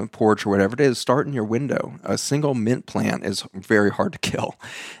back on the porch or whatever it is, start in your window. A single mint plant is very hard to kill.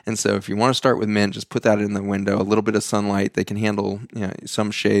 And so if you want to start with mint, just put that in the window, a little bit of sunlight. They can handle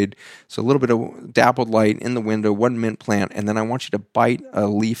some shade. So a little bit of dappled light in the window, one mint plant. And then I want you to bite a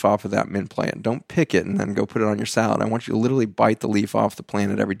leaf off of that mint plant. Don't pick it and then go put it on your salad. I want you to literally bite the leaf off the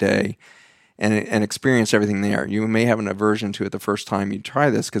plant every day. And experience everything there. You may have an aversion to it the first time you try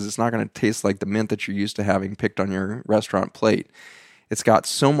this because it's not going to taste like the mint that you're used to having picked on your restaurant plate. It's got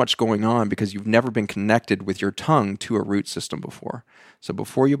so much going on because you've never been connected with your tongue to a root system before. So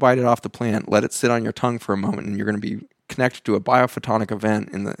before you bite it off the plant, let it sit on your tongue for a moment, and you're going to be connected to a biophotonic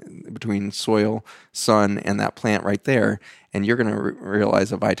event between soil, sun, and that plant right there, and you're going to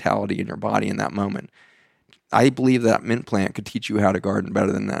realize a vitality in your body in that moment. I believe that mint plant could teach you how to garden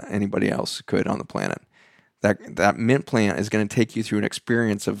better than anybody else could on the planet. That mint plant is going to take you through an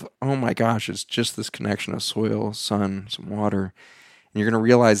experience of, oh my gosh, it's just this connection of soil, sun, some water. And you're going to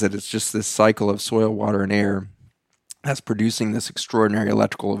realize that it's just this cycle of soil, water, and air that's producing this extraordinary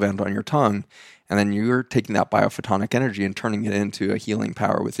electrical event on your tongue. And then you're taking that biophotonic energy and turning it into a healing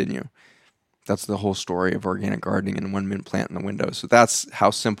power within you. That's the whole story of organic gardening and one mint plant in the window. So that's how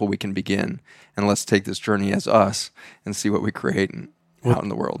simple we can begin. And let's take this journey as us and see what we create out in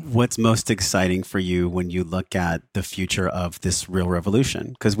the world. What's most exciting for you when you look at the future of this real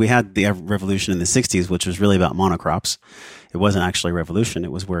revolution? Because we had the revolution in the 60s, which was really about monocrops. It wasn't actually a revolution.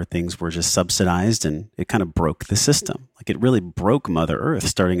 It was where things were just subsidized, and it kind of broke the system. Like, it really broke Mother Earth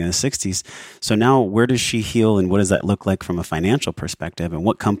starting in the 60s. So now where does she heal, and what does that look like from a financial perspective? And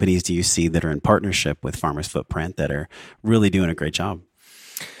what companies do you see that are in partnership with Farmers Footprint that are really doing a great job?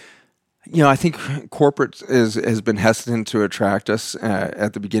 I think corporate has been hesitant to attract us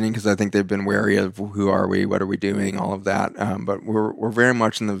at the beginning because I think they've been wary of who are we, what are we doing, all of that. But we're very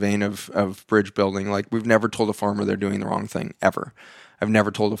much in the vein of bridge building. Like, we've never told a farmer they're doing the wrong thing, ever. I've never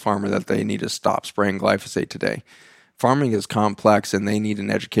told a farmer that they need to stop spraying glyphosate today. Farming is complex, and they need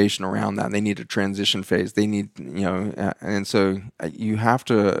an education around that. They need a transition phase. They need, and so you have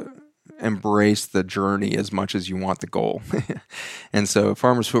to embrace the journey as much as you want the goal. And so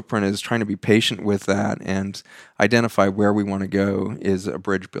Farmers Footprint is trying to be patient with that and identify where we want to go is a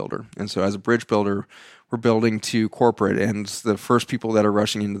bridge builder. And so as a bridge builder, we're building to corporate, and the first people that are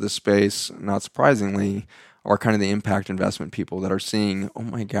rushing into this space, not surprisingly, are kind of the impact investment people that are seeing, oh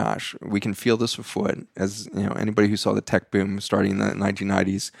my gosh, we can feel this afoot. As anybody who saw the tech boom starting in the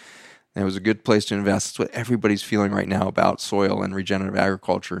 1990s, it was a good place to invest. It's what everybody's feeling right now about soil and regenerative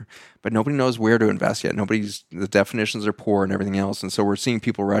agriculture. But nobody knows where to invest yet. The definitions are poor and everything else. And so we're seeing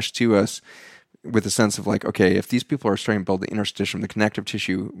people rush to us with a sense of like, okay, if these people are starting to build the interstitium, the connective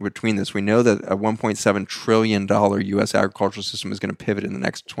tissue between this, we know that a $1.7 trillion U.S. agricultural system is going to pivot in the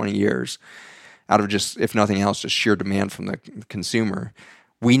next 20 years out of just, if nothing else, just sheer demand from the consumer.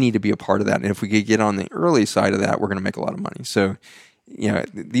 We need to be a part of that. And if we could get on the early side of that, we're going to make a lot of money. So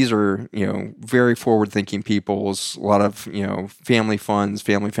these are, very forward-thinking peoples, a lot of, family funds,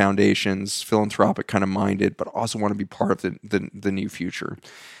 family foundations, philanthropic kind of minded, but also want to be part of the new future.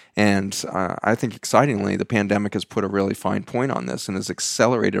 And I think, excitingly, the pandemic has put a really fine point on this and has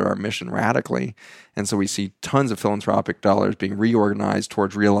accelerated our mission radically. And so we see tons of philanthropic dollars being reorganized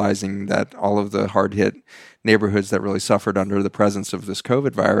towards realizing that all of the hard-hit neighborhoods that really suffered under the presence of this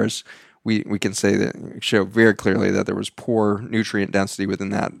COVID virus, we can show very clearly that there was poor nutrient density within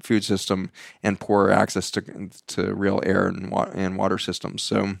that food system and poor access to real air and water systems.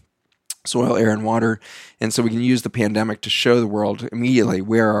 So soil, air, and water. And so we can use the pandemic to show the world immediately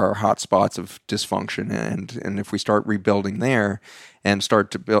where are our hot spots of dysfunction. And if we start rebuilding there and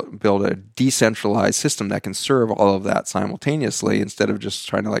start to build a decentralized system that can serve all of that simultaneously, instead of just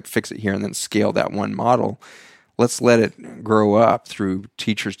trying to fix it here and then scale that one model, let's let it grow up through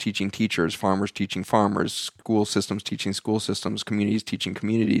teachers teaching teachers, farmers teaching farmers, school systems teaching school systems, communities teaching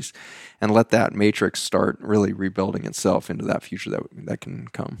communities, and let that matrix start really rebuilding itself into that future that can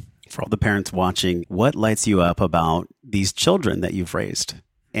come. For all the parents watching, what lights you up about these children that you've raised?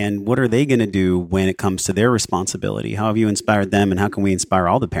 And what are they going to do when it comes to their responsibility? How have you inspired them, and how can we inspire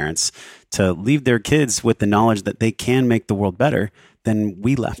all the parents to leave their kids with the knowledge that they can make the world better than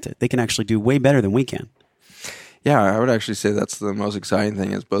we left it? They can actually do way better than we can. Yeah, I would actually say that's the most exciting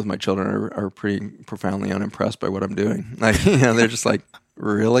thing is both my children are pretty profoundly unimpressed by what I'm doing. They're just like,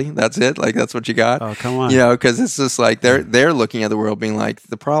 really? That's it? That's what you got? Oh, come on. Because it's just like they're looking at the world being like,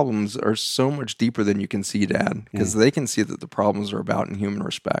 the problems are so much deeper than you can see, Dad, because they can see that the problems are about inhuman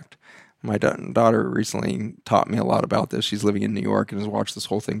respect. My daughter recently taught me a lot about this. She's living in New York and has watched this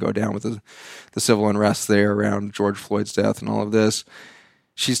whole thing go down with the civil unrest there around George Floyd's death and all of this.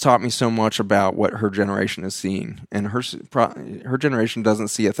 She's taught me so much about what her generation is seeing. And her generation doesn't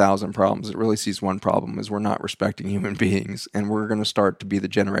see 1,000 problems. It really sees one problem, is we're not respecting human beings. And we're going to start to be the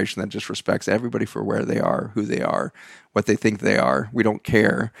generation that just respects everybody for where they are, who they are, what they think they are. We don't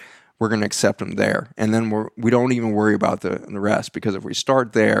care. We're going to accept them there. And then we don't even worry about the rest, because if we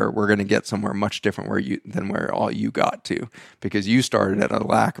start there, we're going to get somewhere much different than where all you got to, because you started at a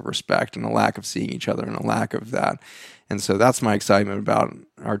lack of respect and a lack of seeing each other and a lack of that. And so that's my excitement about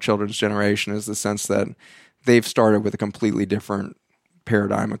our children's generation, is the sense that they've started with a completely different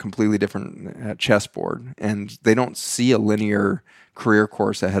paradigm, a completely different chessboard, and they don't see a linear career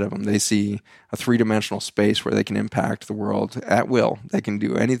course ahead of them. They see a three-dimensional space where they can impact the world at will. They can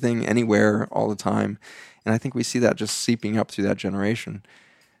do anything, anywhere, all the time. And I think we see that just seeping up through that generation.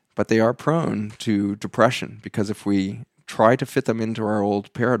 but they are prone to depression, because if we try to fit them into our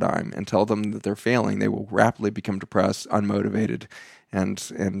old paradigm and tell them that they're failing, they will rapidly become depressed, unmotivated,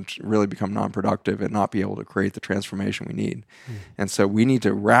 and really become non-productive and not be able to create the transformation we need. And so we need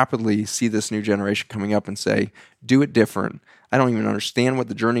to rapidly see this new generation coming up and say, do it different. I don't even understand what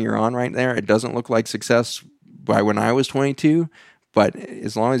the journey you're on right there. It doesn't look like success by when I was 22, but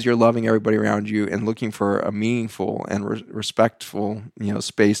as long as you're loving everybody around you and looking for a meaningful and respectful,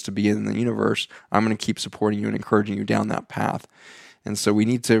 space to be in the universe, I'm going to keep supporting you and encouraging you down that path. And so we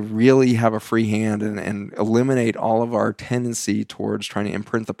need to really have a free hand and eliminate all of our tendency towards trying to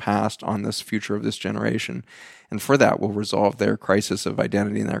imprint the past on this future of this generation. And for that, we'll resolve their crisis of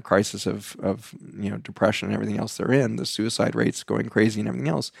identity and their crisis of depression and everything else they're in. The suicide rates going crazy and everything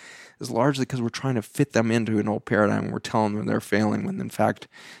else is largely because we're trying to fit them into an old paradigm. And we're telling them they're failing when, in fact,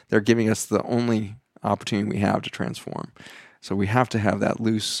 they're giving us the only opportunity we have to transform. So we have to have that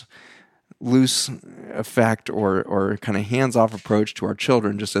loose effect or kind of hands-off approach to our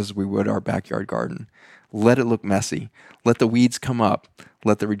children, just as we would our backyard garden. Let it look messy. Let the weeds come up.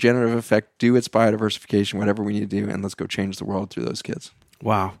 Let the regenerative effect do its biodiversification, whatever we need to do, and let's go change the world through those kids.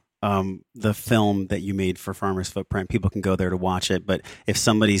 Wow. The film that you made for Farmer's Footprint, people can go there to watch it. But if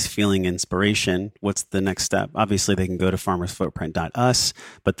somebody's feeling inspiration, what's the next step? Obviously, they can go to farmersfootprint.us.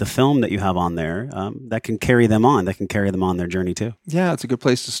 But the film that you have on there, that can carry them on. That can carry them on their journey too. Yeah, it's a good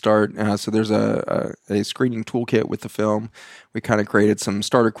place to start. So there's a screening toolkit with the film. We kind of created some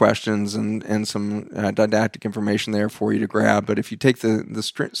starter questions and some didactic information there for you to grab. But if you take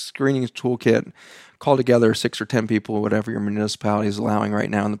the screening toolkit, call together 6 or 10 people, whatever your municipality is allowing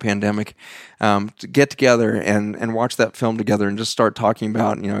right now in the pandemic, to get together and watch that film together and just start talking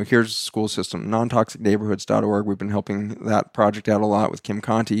about, here's the school system, nontoxicneighborhoods.org. We've been helping that project out a lot with Kim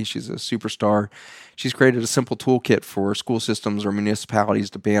Conti. She's a superstar. She's created a simple toolkit for school systems or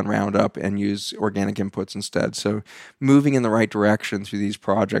municipalities to ban Roundup and use organic inputs instead. So moving in the right direction through these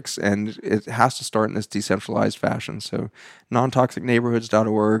projects, and it has to start in this decentralized fashion. So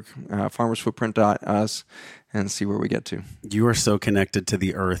nontoxicneighborhoods.org, farmersfootprint.us, and see where we get to. You are so connected to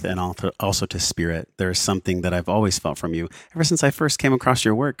the earth and also to spirit. There's something that I've always felt from you ever since I first came across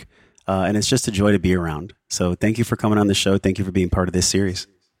your work. And it's just a joy to be around. So thank you for coming on the show. Thank you for being part of this series.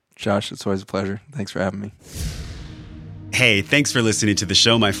 Josh, it's always a pleasure. Thanks for having me. Hey, thanks for listening to the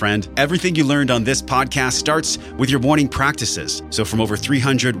show, my friend. Everything you learned on this podcast starts with your morning practices. So from over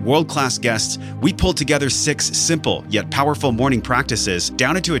 300 world-class guests, we pulled together 6 simple yet powerful morning practices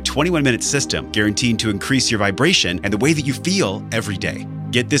down into a 21-minute system, guaranteed to increase your vibration and the way that you feel every day.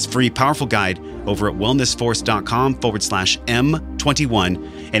 Get this free, powerful guide over at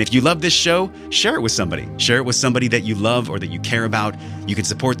wellnessforce.com/M21. And if you love this show, share it with somebody. Share it with somebody that you love or that you care about. You can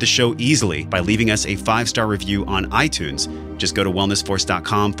support the show easily by leaving us a 5-star review on iTunes. Just go to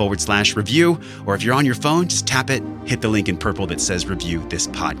wellnessforce.com/review. Or if you're on your phone, just tap it, hit the link in purple that says review this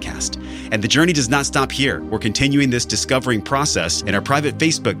podcast. And the journey does not stop here. We're continuing this discovering process in our private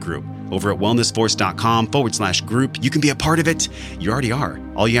Facebook group over at wellnessforce.com/group. You can be a part of it. You already are.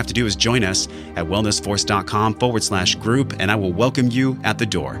 All you have to do is join us at wellnessforce.com/group, and I will welcome you at the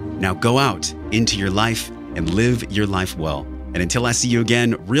door. Now go out into your life and live your life well. And until I see you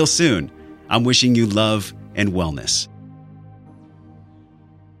again real soon, I'm wishing you love and wellness.